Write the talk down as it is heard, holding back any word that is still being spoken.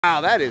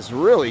Wow, that is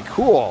really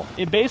cool.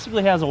 It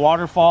basically has a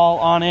waterfall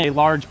on it, a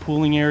large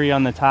pooling area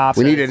on the top.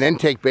 We need an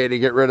intake bay to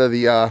get rid of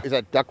the, is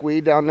that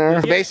duckweed down there?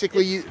 Yeah.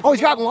 Basically, oh,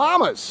 he's got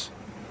llamas.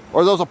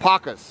 Or those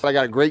alpacas. I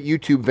got a great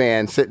YouTube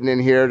van sitting in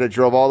here that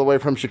drove all the way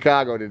from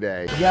Chicago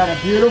today. We got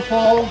a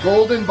beautiful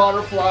golden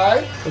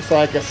butterfly. It's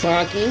like a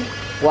Sankey,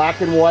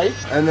 black and white.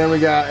 And then we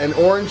got an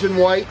orange and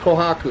white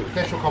kohaku.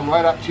 Fish will come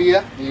right up to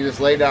you. You just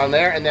lay down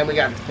there, and then we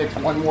got to fix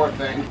one more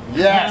thing.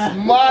 Yes,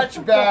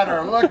 much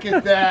better. Look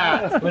at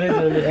that. What is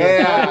it?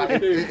 Yeah,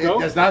 it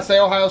does not say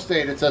Ohio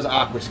State. It says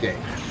Aquascape.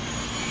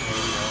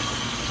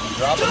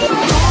 Drop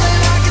it.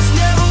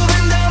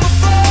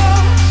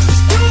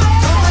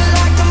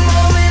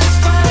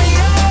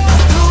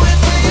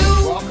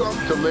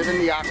 To living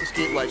the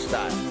Aquascape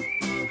lifestyle.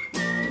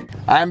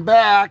 I'm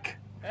back.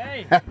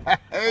 Hey.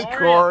 Hey,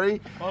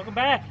 Corey. Welcome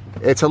back.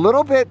 It's a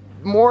little bit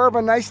more of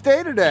a nice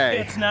day today.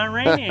 It's not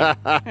raining.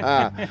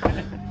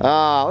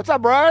 What's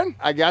up, Brian?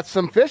 I got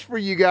some fish for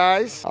you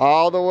guys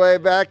all the way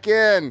back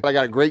in. I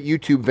got a great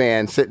YouTube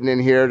van sitting in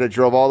here that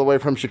drove all the way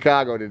from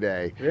Chicago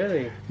today.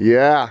 Really?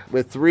 Yeah,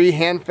 with 3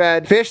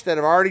 hand-fed fish that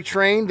have already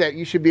trained that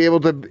you should be able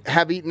to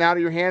have eaten out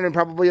of your hand in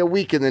probably a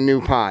week in the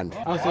new pond.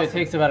 Oh, so it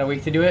takes about a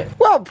week to do it?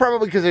 Well,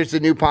 probably because there's a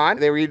new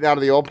pond. They were eating out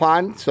of the old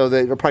pond, so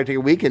it'll probably take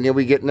a week and you'll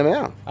be getting them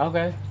out.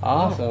 Okay,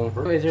 awesome.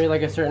 Oh. Is there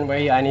like a certain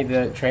way I need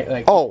to train?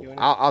 Like, oh,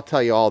 I'll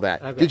tell you all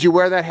that. Okay. Did you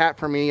wear that hat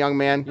for me, young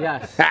man?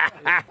 Yes.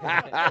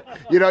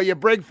 You know, you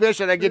bring fish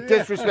and I get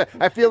disrespect.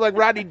 I feel like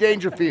Rodney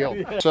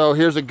Dangerfield. So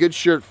here's a good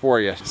shirt for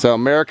you. So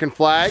American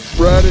flag,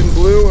 red and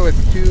blue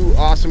with 2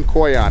 awesome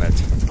koi on it.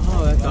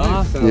 Oh, that's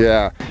awesome.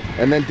 Yeah.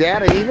 And then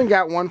Dad, I even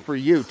got one for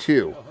you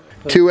too.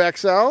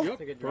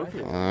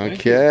 2XL?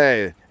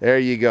 Okay, there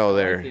you go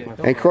there.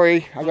 And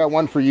Corey, I got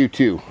one for you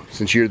too,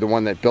 since you're the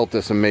one that built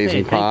this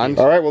amazing pond.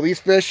 All right, well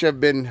these fish have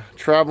been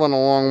traveling a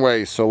long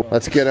way, so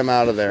let's get them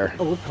out of there.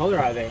 Oh, what color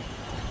are they?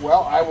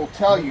 Well, I will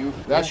tell you,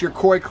 that's your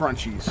koi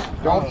crunchies.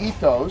 Don't eat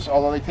those,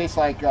 although they taste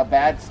like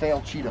bad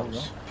stale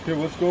Cheetos. Okay,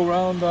 let's go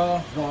around.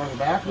 Go around the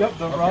back? Yep,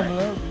 go around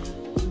there.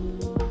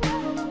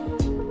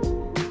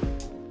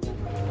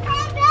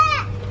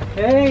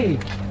 Hey!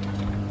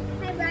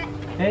 Hi, Brett.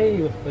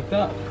 Hey, what's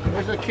up?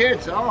 Where's the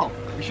kids? Oh,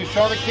 we should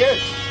show the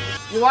kids.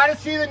 You want to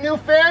see the new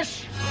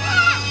fish?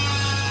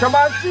 Come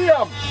on, see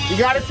them. You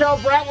got to tell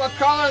Brett what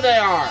color they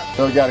are.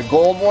 So we got a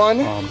gold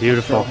one. Oh,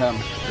 beautiful.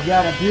 We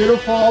got a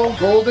beautiful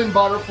golden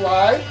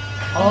butterfly.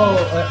 Oh,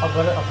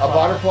 a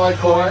butterfly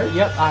koi.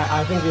 Yep,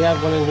 I think we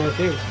have one in here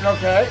too.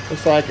 Okay.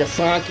 It's like a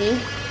Sankey,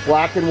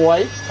 black and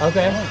white.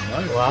 Okay. Oh,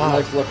 nice. Wow.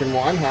 Nice looking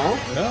one, huh?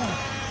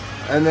 Yeah.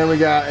 And then we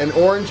got an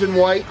orange and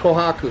white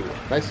kohaku.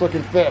 Nice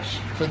looking fish.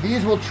 So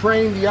these will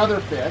train the other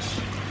fish.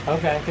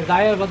 Okay, because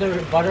I have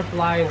other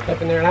butterfly and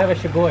stuff in there, and I have a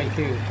shigoi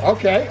too.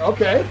 Okay,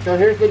 okay. So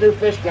here's the new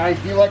fish, guys.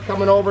 Do you like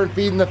coming over and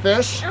feeding the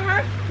fish?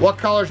 Uh-huh. What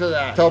colors are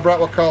that? Tell Brett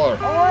what color.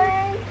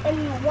 Orange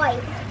and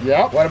white.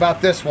 Yep. What about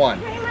this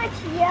one? Pretty much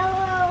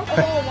yellow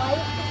and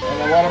white. And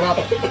then what about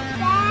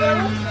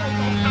That looks like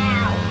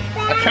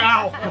a cow. a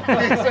cow?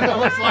 He said it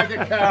looks like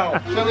a cow.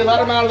 Should we let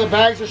them out of the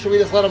bags or should we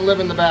just let them live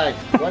in the bag?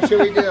 What should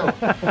we do?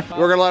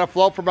 We're gonna let them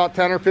float for about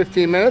 10 or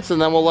 15 minutes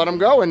and then we'll let them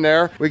go in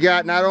there. We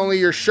got not only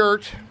your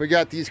shirt, we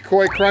got these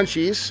koi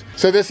crunchies.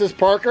 So this is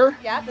Parker?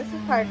 Yeah, this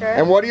is Parker.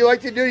 And what do you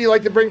like to do? You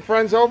like to bring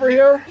friends over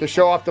here to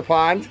show off the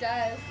pond? He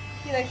does.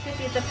 He likes to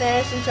feed the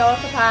fish and show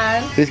off the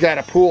pond. He's got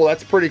a pool.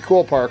 That's pretty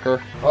cool,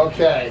 Parker.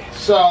 Okay,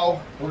 so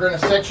we're gonna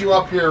set you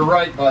up here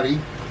right, buddy.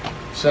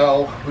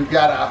 So we've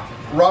got a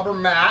rubber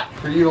mat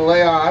for you to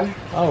lay on.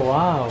 Oh,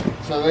 wow.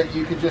 So that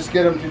you could just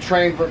get them to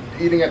train for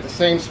eating at the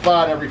same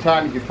spot every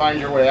time you can find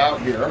your way out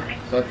here.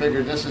 So I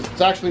figured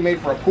it's actually made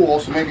for a pool,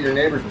 so maybe your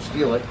neighbors will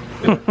steal it.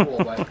 Pool,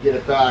 but get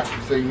it back.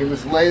 So you can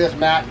just lay this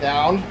mat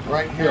down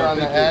right here on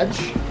the edge.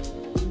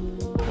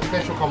 The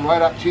fish will come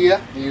right up to you.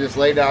 You just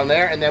lay down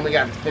there, and then we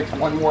got to fix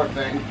one more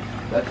thing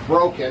that's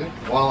broken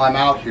while I'm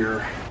out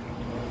here.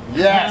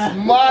 Yes,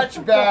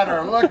 much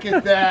better. Look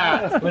at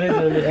that. What is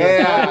it?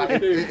 Yeah,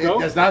 it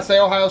does not say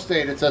Ohio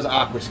State. It says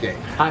Aquascape.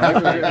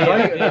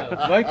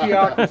 Like the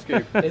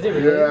Aquascape. Is it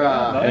really?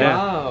 Yeah.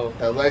 Wow.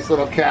 A nice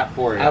little cap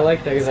for you. I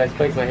like that because I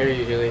spike my hair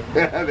usually.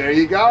 There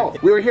you go.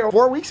 We were here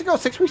 4 weeks ago,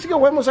 6 weeks ago.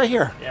 When was I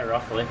here? Yeah,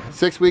 roughly.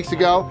 6 weeks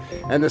ago.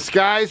 And the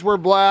skies were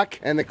black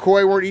and the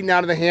koi weren't eaten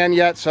out of the hand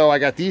yet. So I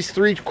got these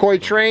 3 koi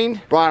trained,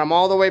 brought them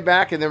all the way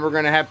back, and then we're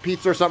going to have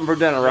pizza or something for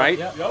dinner, right?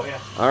 Yep. Oh, yeah.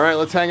 All right,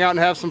 let's hang out and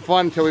have some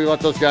fun until we let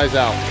those guys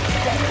out.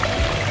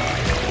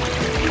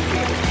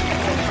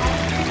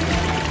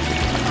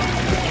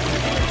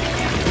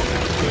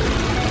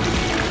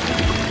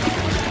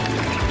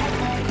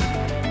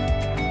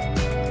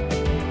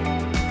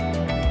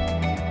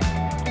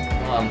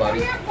 Come on,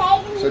 buddy.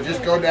 So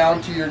just go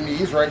down to your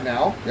knees right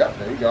now. Yep,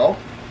 there you go.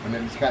 And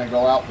then just kind of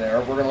go out there.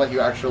 We're going to let you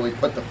actually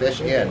put the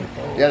fish in.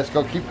 Yeah, let's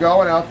go keep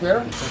going out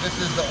there. So this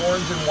is the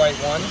orange and white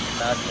one.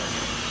 That's it.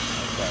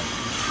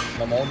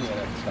 Okay. Ammonia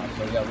and stuff.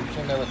 So yeah, reach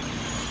in there with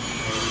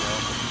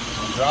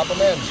and drop them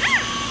in.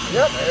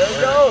 Yep, there he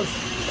goes.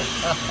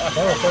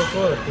 That was so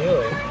cool to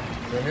feel.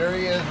 So here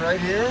he is right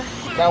here.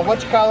 Now,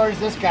 which color is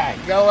this guy?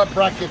 You gotta let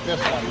Brett get this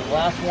one. The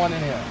last one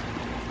in here.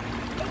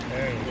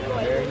 There you go.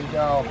 There you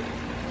go.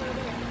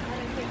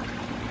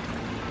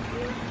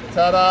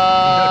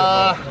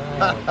 Ta-da!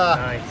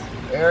 Nice.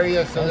 There he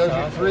is. So those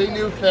are 3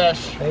 new fish.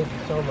 Thank you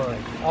so much.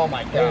 Oh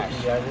my gosh.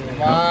 Thank you. I really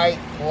My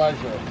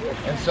pleasure.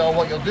 And so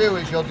what you'll do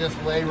is you'll just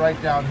lay right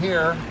down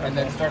here and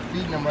then start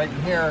feeding them right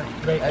in here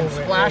and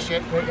splash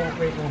it. Right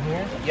in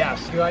here?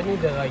 Yes. Do I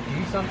need to like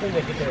do something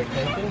to get their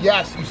attention?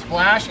 Yes, you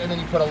splash and then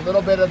you put a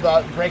little bit of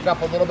the, break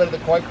up a little bit of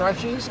the koi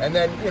crunchies, and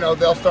then, you know,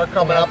 they'll start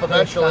coming up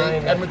eventually.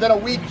 And within a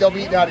week, they'll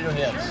be eaten out of your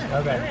hands.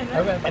 Okay.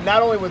 Okay. And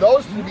not only will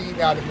those 2 be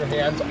eaten out of your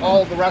hands,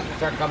 all of the rest will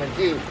start coming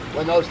too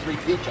when those 3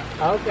 teach them.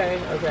 Okay.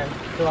 Okay.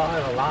 So I'll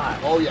have a lot.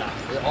 Oh yeah,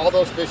 all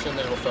those fish in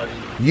there will start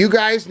eating. You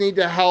guys need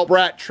to help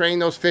Brett train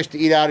those fish to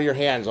eat out of your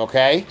hands,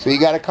 okay? So you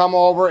gotta come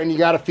over and you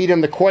gotta feed him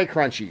the koi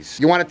crunchies.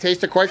 You wanna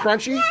taste the koi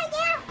crunchy?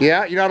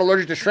 Yeah, you're not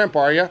allergic to shrimp,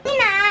 are you?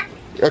 Not.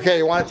 Okay,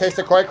 you wanna taste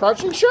the koi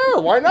crunchy?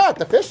 Sure, why not?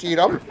 The fish eat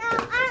them. No,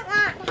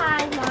 I want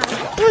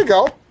Thai one. There you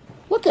go.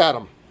 Look at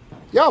them.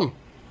 Yum.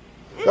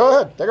 Go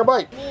ahead, take a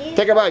bite.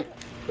 Take a bite.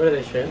 What are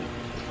they, shrimp?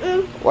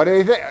 What do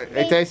you think?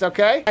 It tastes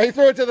okay? He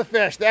threw it to the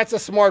fish. That's a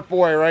smart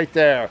boy right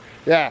there.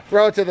 Yeah,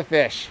 throw it to the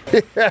fish.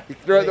 He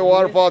threw it in the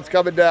waterfall. It's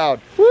coming down.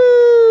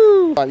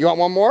 Woo! You want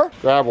one more?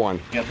 Grab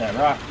one. Get that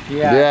rock.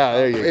 Yeah. Yeah,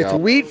 there you go. It's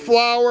wheat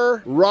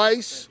flour,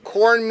 rice,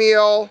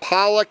 cornmeal,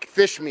 pollock,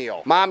 fish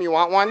meal. Mom, you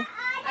want one?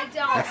 I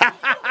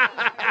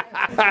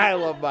don't. I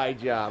love my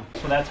job.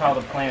 So that's how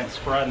the plants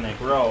spread and they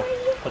grow.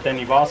 But then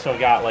you've also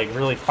got like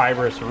really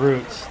fibrous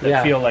roots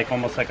that feel like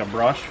almost like a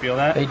brush. Feel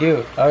that? They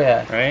do. Oh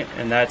yeah. Right?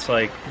 And that's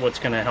like what's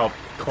gonna help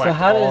collect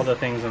how all does- the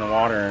things in the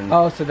water. And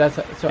Oh, so that's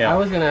so. Yeah. I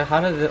was gonna. How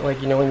does it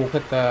like? You know, when you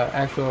put the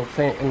actual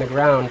plant in the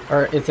ground,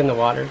 or it's in the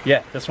water?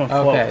 yeah, this one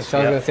floats. Okay. So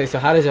I was yeah. gonna say. So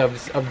how does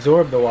it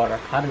absorb the water?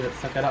 How does it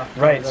suck it up?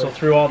 Right, so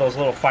through all those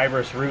little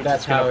fibrous roots,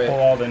 That's it's going how to it- pull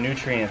all the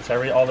nutrients.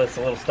 All this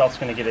little stuff's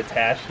going to get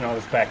attached, and all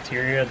this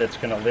bacteria that's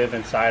going to live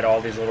inside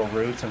all these little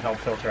roots and help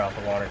filter out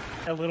the water.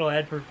 A little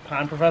Ed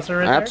Pond professor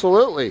right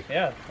Absolutely.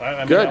 there? Yeah, I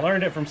mean, Good. I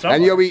learned it from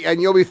someone.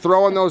 And you'll be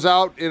throwing those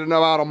out in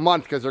about a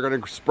month because they're going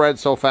to spread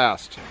so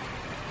fast.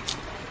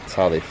 That's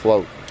how they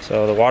float.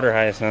 So the water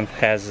hyacinth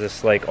has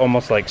this like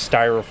almost like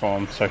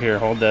styrofoam. So here,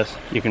 hold this.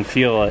 You can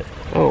feel it.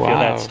 Oh, Feel wow.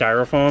 that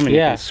styrofoam, and you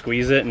Yeah. can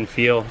squeeze it and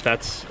feel.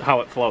 That's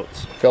how it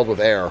floats. Filled with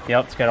air.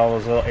 Yep, it's got all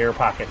those little air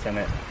pockets in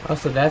it. Oh,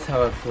 so that's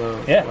how it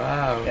flows. Yeah.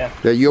 Wow. Yeah.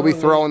 Yeah, you'll be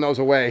throwing those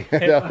away.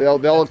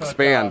 they'll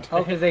expand. Oh,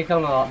 because they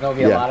come out. There'll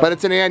be a lot Yeah, of. but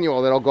it's an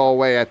annual that'll go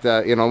away at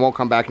the, you know, it won't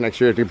come back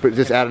next year.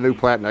 Just add a new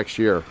plant next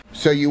year.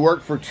 So you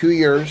worked for 2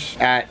 years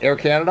at Air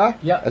Canada?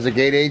 Yep. As a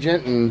gate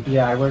agent, and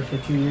Yeah, I worked for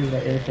 2 years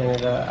at Air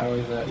Canada. I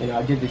was, you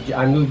know,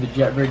 I moved the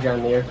jet bridge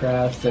on the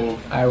aircrafts, and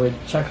I would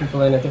check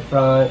people in at the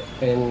front,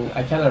 and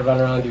I kind of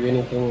run around, do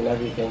anything and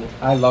everything.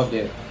 I loved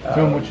it. Tell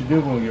them what you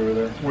did when you were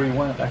there. Where you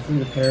went. I flew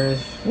to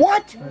Paris,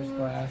 what? first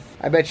class.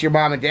 I bet your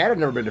mom and dad have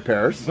never been to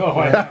Paris. No,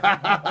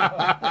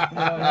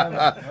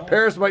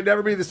 Paris might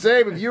never be the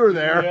same if you were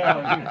there.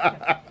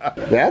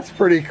 That's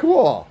pretty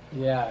cool.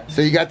 Yeah.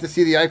 So you got to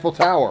see the Eiffel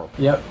Tower.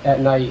 Yep, at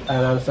night,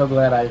 and I'm so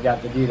glad I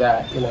got to do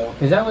that, you know,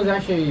 because that was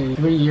actually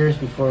 3 years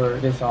before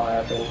this all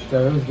happened,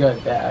 so it was good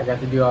that I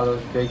got to do all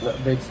those big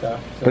stuff.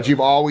 So. But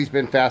you've always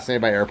been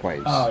fascinated by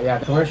airplanes. Oh yeah,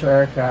 commercial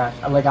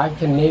aircraft. Like I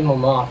can name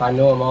them off. I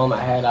know them all in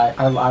my head.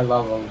 I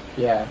love them.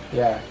 Yeah,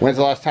 yeah. When's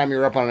the last time you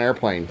were up on an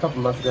airplane? A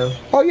couple months ago,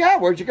 Oh yeah,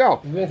 where'd you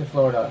go? we went to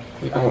Florida.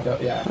 Yeah.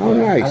 Oh,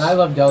 yeah. nice. And I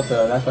love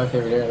Delta. That's my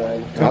favorite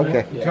airline.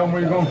 Okay. Yeah, Tell them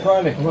where you're going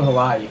Friday. I'm going to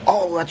Hawaii.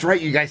 Oh, that's right.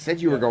 You guys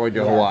said you were going to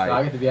Yeah, Hawaii. So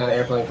I get to be on an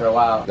airplane for a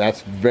while.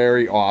 That's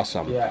very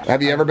awesome. Yeah.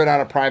 Have you ever been on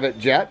a private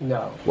jet?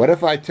 No. What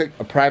if I took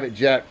a private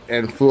jet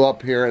and flew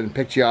up here and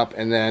picked you up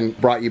and then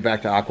brought you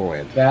back to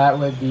Aqualand? That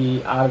would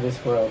be out of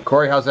this world.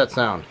 Corey, how's that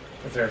sound?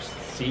 Is there a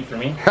seat for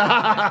me?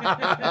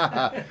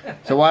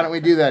 So why don't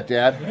we do that,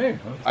 Dad?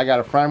 I got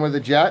a friend with a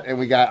jet, and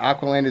we got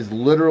Aqualand is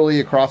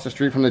literally across the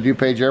street from the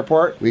DuPage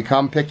Airport. We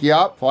come pick you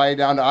up, fly you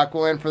down to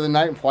Aqualand for the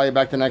night, and fly you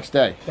back the next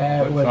day.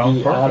 That would sounds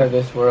be perfect. out of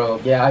this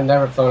world. Yeah, I've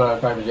never flown on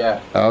a private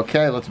jet.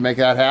 Okay, let's make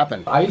that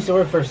happen. I used to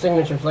work for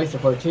Signature Flight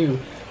Support too,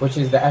 which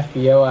is the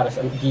FBO out of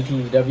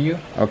DTW.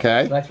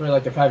 Okay? So that's where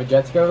like the private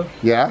jets go.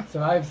 Yeah?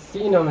 So I've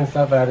seen them and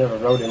stuff, but I've never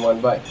rode in one.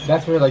 But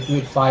that's where like you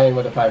would fly in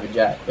with a private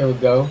jet. It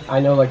would go. I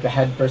know like the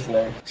head person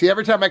there. See,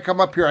 every time I come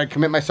up here, I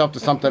commit myself to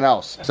something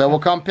else. So we'll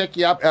come pick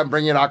you up and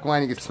bring you to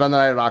Aqualand. You can spend the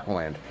night at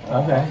Aqualand.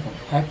 Okay.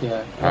 Heck yeah.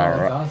 All That's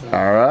right. awesome.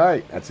 All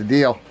right. That's a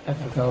deal. That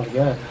sounds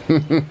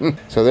good.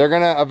 So they're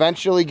going to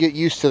eventually get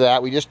used to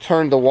that. We just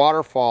turned the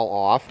waterfall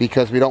off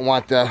because we don't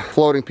want the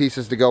floating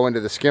pieces to go into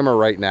the skimmer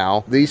right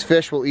now. These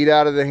fish will eat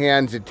out of the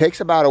hands. It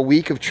takes about a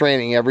week of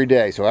training every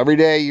day. So every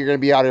day you're going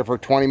to be out here for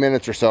 20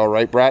 minutes or so,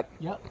 right, Brett?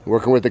 Yep.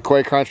 Working with the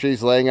koi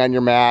crunchies, laying on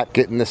your mat,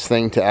 getting this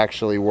thing to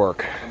actually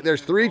work.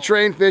 There's 3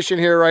 trained fish in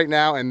here right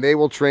now, and they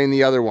will train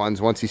the other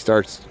ones once he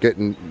starts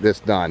getting this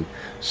done.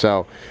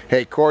 So,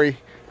 hey, Corey,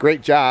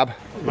 great job.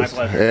 My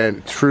pleasure. And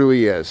it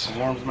truly is. It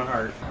warms my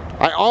heart.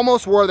 I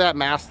almost wore that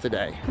mask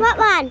today. What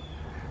one?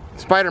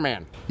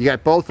 Spider-Man. You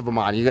got both of them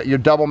on. You're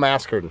double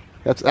maskered.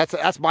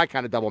 That's my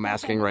kind of double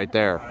masking right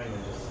there. I don't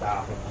even just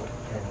stop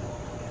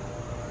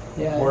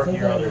Yeah, and work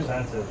your other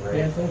sometimes- senses, right?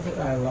 Yeah, since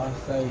I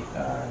lost sight,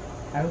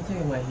 I would say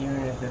my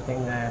hearing is the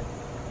thing that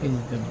is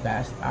the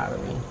best out of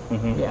me.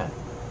 Mhm. Yeah,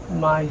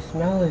 my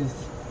smell is,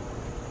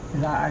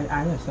 cause I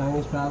have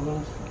sinus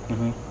problems,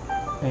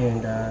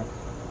 and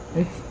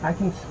I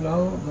can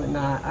smell, but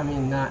not. I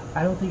mean, not.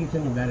 I don't think it's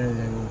any better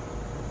than.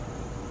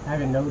 I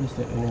haven't noticed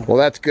it. Well,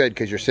 that's good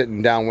because you're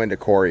sitting downwind of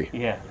Corey.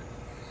 Yeah.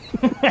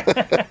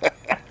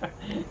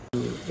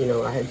 You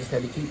know, I just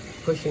had to keep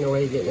pushing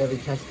away, getting every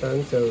test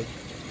done, so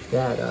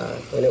that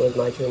when it was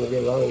my turn to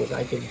get lungs,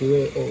 I could do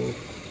it, and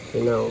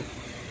you know,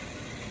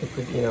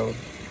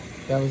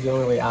 that was the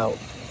only way out.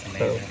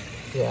 Amazing.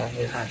 So, yeah.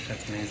 Gosh,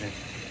 that's amazing.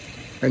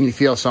 And you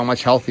feel so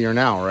much healthier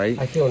now, right?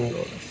 I feel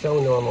so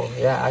normal.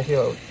 Yeah,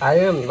 I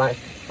am. My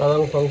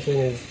lung function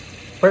is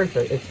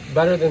perfect. It's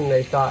better than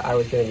they thought I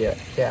was gonna get.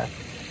 Yeah.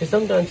 Because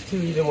sometimes too,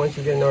 even once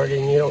you get an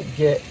organ, you don't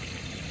get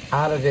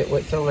out of it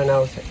what someone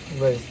else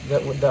was, the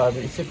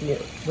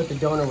recipient, what the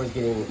donor was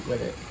getting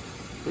with it.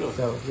 Really?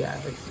 So yeah,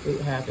 it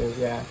happens.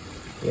 Yeah,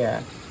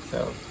 yeah.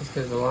 So just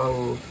because the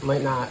lung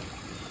might not,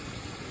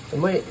 it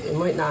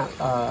might not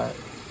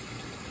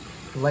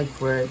like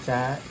where it's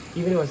at,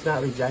 even though it's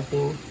not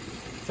rejecting.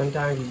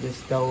 Sometimes you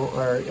just don't,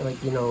 or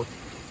like, you know,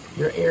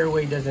 your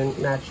airway doesn't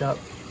match up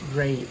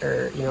great,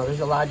 or, you know, there's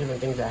a lot of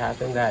different things that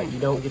happen that you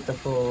don't get the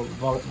full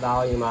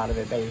volume out of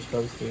it that you're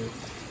supposed to.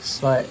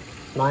 But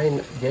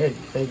mine did,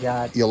 thank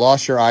God. You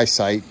lost your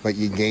eyesight, but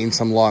you gained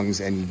some lungs,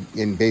 and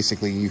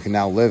basically you can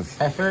now live.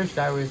 At first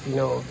I was, you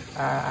know,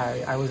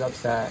 I was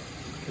upset,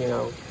 you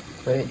know,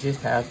 but it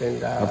just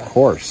happened. Of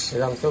course.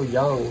 'Cause I'm so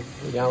young,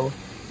 you know,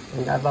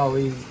 and I've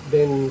always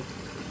been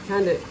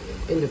kind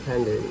of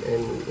independent,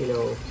 and, you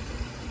know,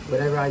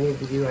 whatever I need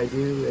to do, I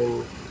do,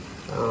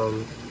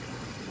 and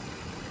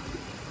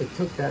it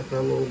took that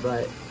from me,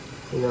 but,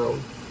 you know,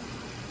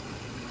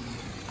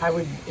 I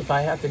would, if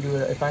I had to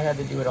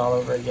do it all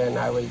over again,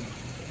 I would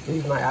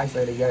lose my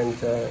eyesight again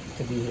to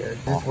be here.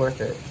 It's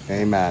worth it.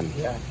 Amen.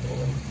 Yeah.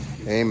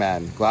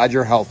 Amen. Glad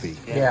you're healthy.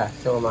 Yeah,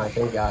 so am I,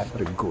 thank God.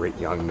 What a great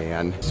young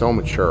man. So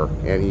mature,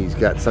 and he's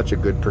got such a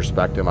good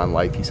perspective on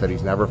life. He said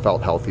he's never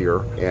felt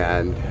healthier,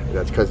 and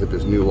that's because of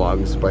his new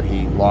lungs, but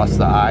he lost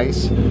the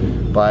eyes.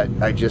 But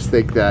I just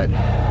think that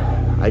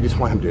I just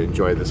want him to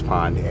enjoy this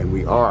pond, and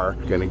we are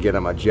gonna get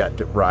him a jet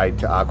ride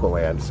to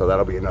Aqualand. So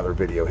that'll be another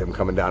video, him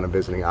coming down and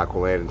visiting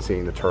Aqualand and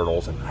seeing the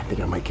turtles. And I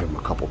think I might give him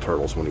a couple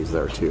turtles when he's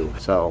there too.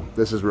 So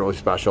this is really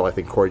special. I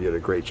think Corey did a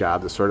great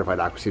job. The Certified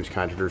Aquascape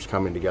contractors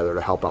coming together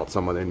to help out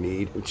someone in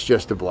need. It's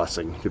just a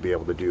blessing to be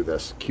able to do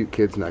this. Cute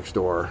kids next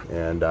door,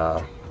 and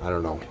I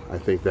don't know. I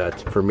think that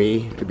for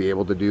me to be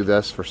able to do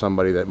this for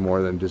somebody that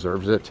more than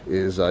deserves it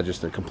is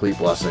just a complete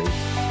blessing.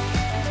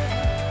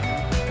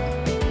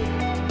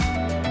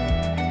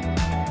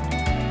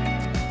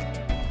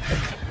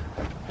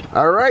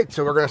 All right,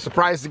 so we're gonna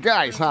surprise the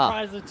guys, huh?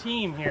 Surprise the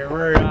team here.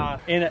 We're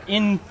in an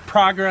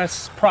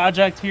in-progress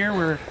project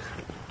here.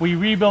 We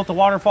rebuilt the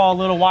waterfall a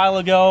little while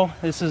ago.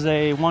 This is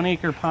a 1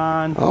 acre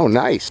pond. Oh,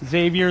 nice.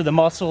 Xavier, the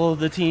muscle of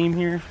the team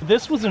here.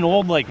 This was an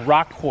old like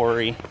rock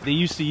quarry. They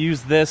used to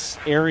use this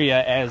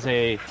area as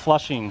a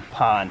flushing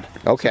pond.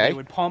 Okay. So they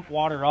would pump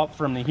water up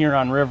from the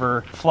Huron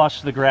River,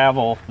 flush the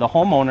gravel. The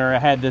homeowner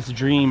had this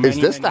dream. Is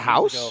this many the years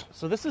house? ago.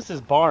 So this is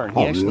his barn. He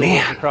Oh, actually man.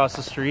 lives across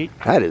the street.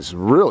 That is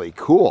really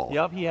cool.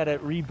 Yep, he had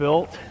it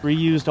rebuilt,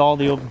 reused all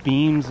the old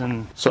beams,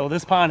 and so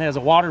this pond has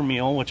a water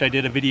meal, which I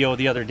did a video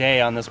the other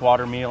day on this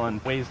water meal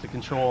and ways to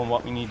control and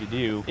what we need to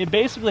do. It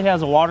basically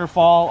has a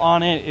waterfall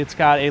on it. It's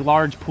got a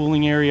large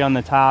pooling area on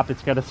the top.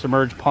 It's got a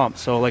submerged pump.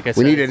 So like I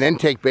said, We need an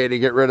intake bay to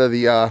get rid of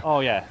the oh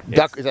yeah,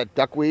 duck. Is that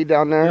duckweed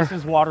down there? This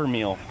is water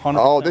meal.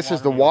 Oh, this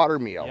is the water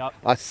meal.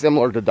 Yep.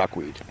 Similar to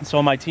duckweed.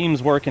 So my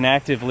team's working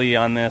actively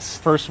on this.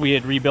 First we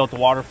had rebuilt the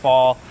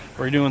waterfall.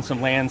 We're doing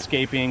some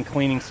landscaping,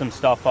 cleaning some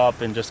stuff up,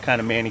 and just kind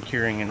of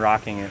manicuring and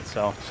rocking it.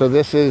 So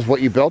this is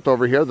what you built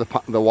over here,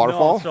 the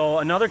waterfall? No, so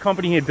another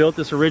company had built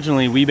this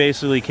originally. We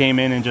basically came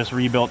in and just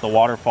rebuilt the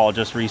waterfall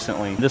just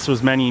recently. This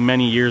was many,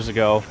 many years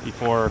ago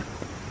before,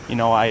 you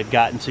know, I had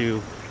gotten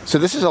to. So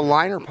this is a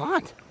liner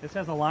pond? This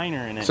has a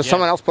liner in it. So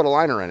someone else put a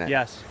liner in it?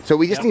 Yes. So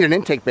we just need an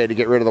intake bay to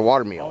get rid of the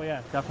water meal? Oh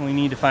yeah, definitely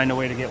need to find a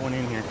way to get one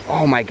in here.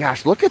 Oh my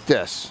gosh, look at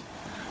this.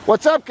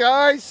 What's up,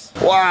 guys?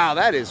 Wow,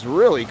 that is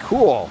really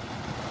cool.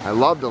 I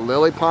love the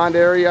lily pond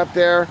area up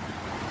there.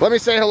 Let me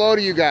say hello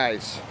to you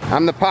guys.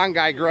 I'm the pond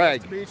guy,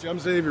 Greg. Nice to meet you. I'm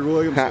Xavier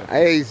Williamson.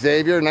 Hey,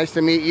 Xavier, nice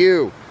to meet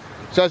you.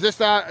 So is this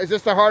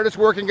the hardest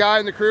working guy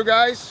in the crew,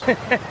 guys?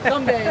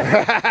 Some days.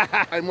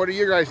 And what are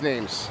your guys'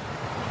 names?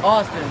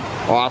 Austin.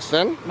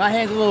 Austin? My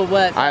hand's a little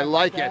wet. I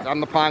like it.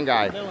 I'm the pond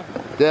guy.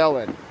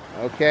 Dylan.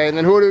 Okay, and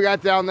then who do we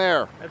got down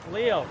there? That's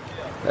Leo.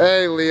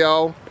 Hey,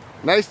 Leo.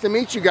 Nice to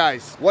meet you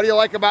guys. What do you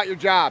like about your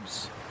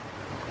jobs?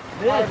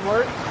 Hard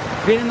work.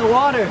 Being in the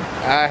water.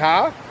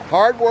 Uh-huh.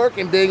 Hard work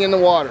and being in the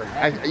water.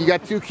 You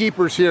got two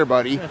keepers here,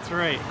 buddy. That's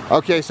right.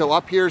 Okay, so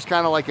up here is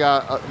kind of like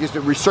just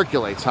it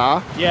recirculates,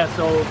 huh? Yeah,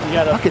 so you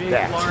got a big,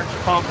 large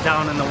pump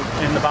down in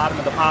the bottom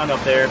of the pond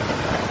up there,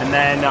 and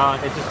then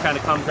it just kind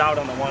of comes out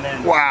on the one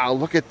end. Wow,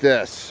 look at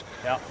this.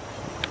 Yep.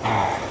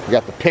 You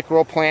got the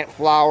pickerel plant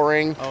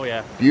flowering. Oh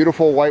yeah.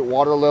 Beautiful white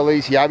water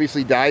lilies. He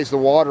obviously dyes the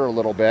water a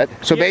little bit.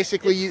 So yeah,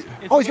 basically,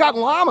 he's got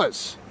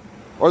llamas.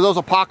 Or are those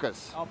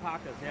alpacas?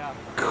 Alpacas, yeah.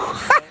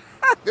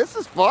 This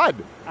is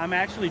fun. I'm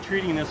actually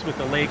treating this with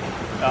the lake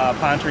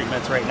pond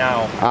treatments right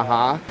now.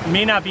 Uh-huh. You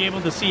may not be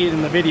able to see it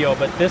in the video,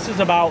 but this is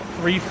about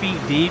 3 feet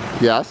deep.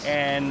 Yes.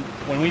 And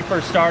when we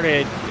first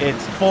started,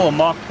 it's full of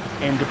muck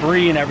and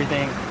debris and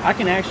everything. I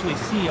can actually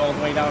see all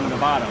the way down to the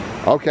bottom.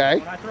 Okay.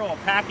 When I throw a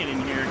packet in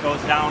here, it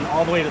goes down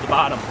all the way to the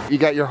bottom. You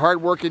got your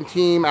hard-working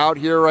team out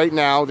here right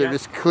now. They're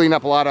just cleaning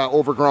up a lot of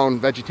overgrown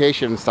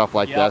vegetation and stuff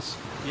like this.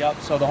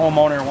 Yep, so the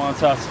homeowner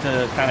wants us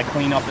to kind of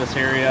clean up this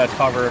area,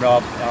 cover it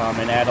up,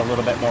 and add a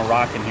little bit more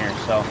rock in here.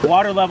 So the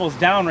water level's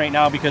down right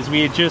now because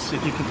we had just,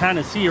 if you can kind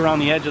of see around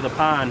the edge of the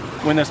pond,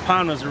 when this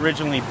pond was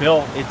originally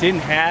built, it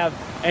didn't have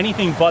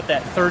anything but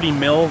that 30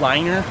 mil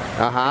liner.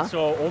 Uh-huh.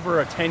 So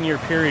over a 10-year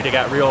period, it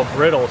got real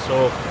brittle.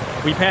 So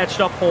we patched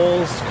up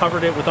holes,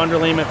 covered it with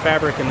underlayment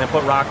fabric, and then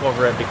put rock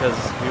over it because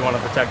we want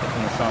to protect it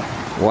from the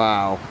sun.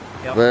 Wow.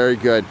 Yep. Very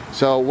good.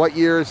 So what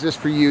year is this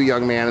for you,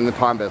 young man, in the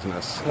pond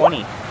business?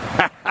 20.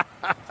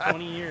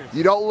 20 years.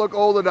 You don't look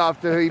old enough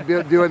to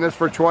be doing this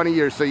for 20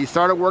 years. So you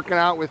started working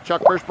out with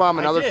Chuck Kirschbaum,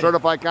 another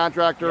certified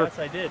contractor. Yes,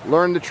 I did.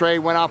 Learned the trade,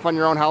 went off on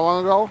your own how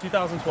long ago?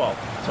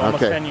 2012. So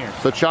almost 10 years.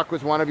 So Chuck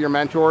was one of your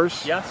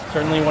mentors? Yes,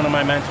 certainly one of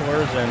my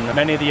mentors, and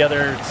many of the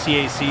other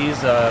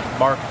CACs,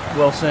 Mark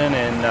Wilson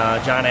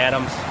and John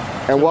Adams.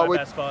 And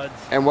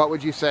what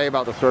would you say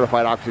about the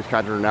Certified Aquascape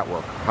Contractor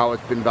Network? How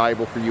it's been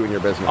valuable for you in your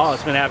business? Oh,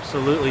 it's been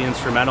absolutely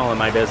instrumental in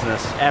my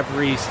business.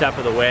 Every step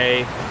of the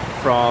way,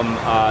 from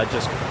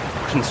just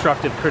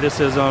constructive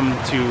criticism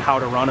to how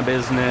to run a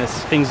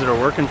business, things that are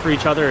working for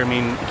each other. I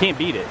mean, you can't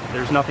beat it.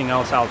 There's nothing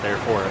else out there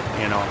for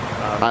it, you know.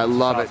 I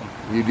love it.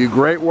 You do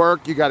great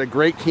work, you got a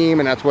great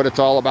team, and that's what it's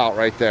all about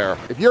right there.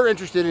 If you're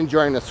interested in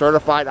joining the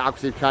Certified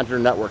Aquascape Contractor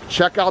Network,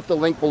 check out the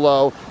link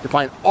below to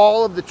find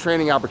all of the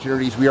training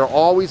opportunities. We are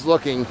always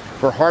looking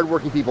for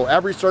hardworking people.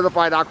 Every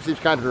Certified Aquascape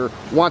Contractor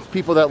wants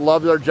people that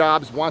love their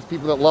jobs, wants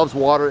people that loves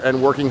water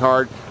and working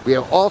hard. We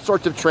have all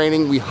sorts of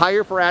training. We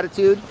hire for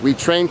attitude, we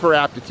train for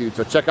aptitude,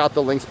 so check out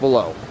the links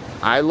below.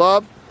 I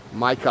love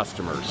my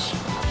customers.